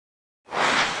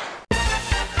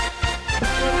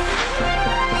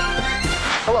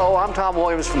Hello, I'm Tom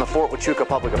Williams from the Fort Huachuca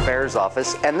Public Affairs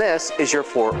Office, and this is your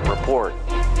Fort Report.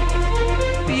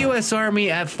 The U.S.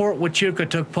 Army at Fort Huachuca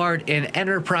took part in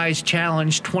Enterprise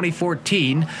Challenge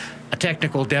 2014, a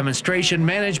technical demonstration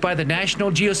managed by the National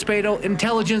Geospatial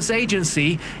Intelligence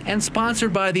Agency and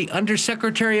sponsored by the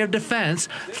Undersecretary of Defense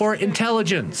for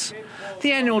Intelligence.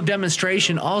 The annual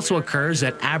demonstration also occurs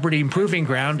at Aberdeen Proving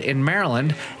Ground in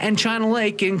Maryland and China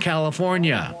Lake in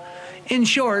California. In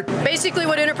short, basically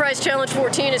what Enterprise Challenge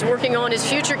 14 is working on is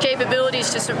future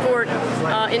capabilities to support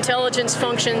intelligence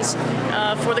functions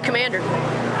for the commander.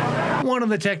 One of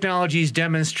the technologies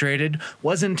demonstrated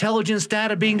was intelligence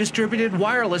data being distributed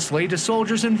wirelessly to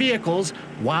soldiers and vehicles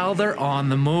while they're on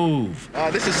the move.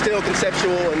 This is still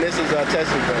conceptual and this is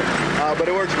testing phase, but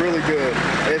it works really good.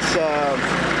 It's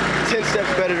 10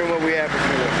 steps better than what we had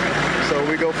before. So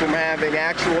we go from having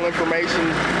actual information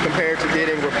compared to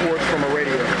getting reports from a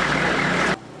radio.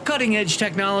 Cutting-edge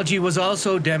technology was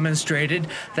also demonstrated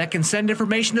that can send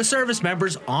information to service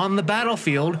members on the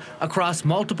battlefield across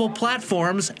multiple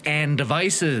platforms and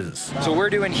devices. So what we're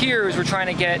doing here is we're trying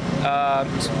to get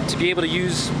to be able to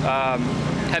use,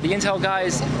 have the intel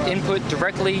guys input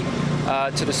directly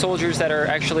to the soldiers that are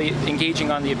actually engaging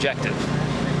on the objective.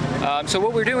 So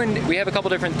what we're doing, we have a couple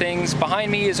different things. Behind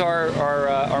me is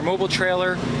our mobile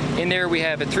trailer. In there we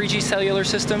have a 3G cellular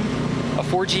system, a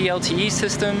 4G LTE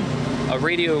system, a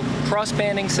radio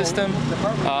crossbanding system,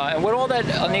 and what all that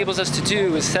enables us to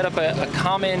do is set up a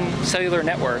common cellular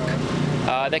network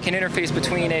that can interface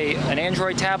between an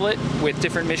Android tablet with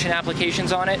different mission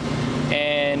applications on it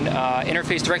and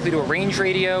interface directly to a range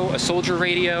radio, a soldier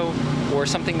radio, or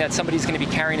something that somebody's going to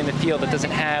be carrying in the field that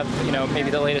doesn't have, maybe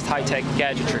the latest high-tech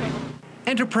gadgetry.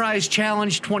 Enterprise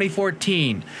Challenge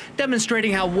 2014,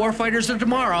 demonstrating how warfighters of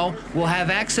tomorrow will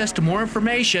have access to more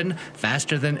information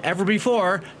faster than ever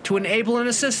before to enable and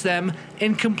assist them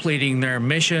in completing their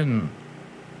mission.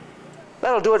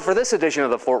 That'll do it for this edition of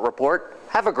the Fort Report.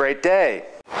 Have a great day.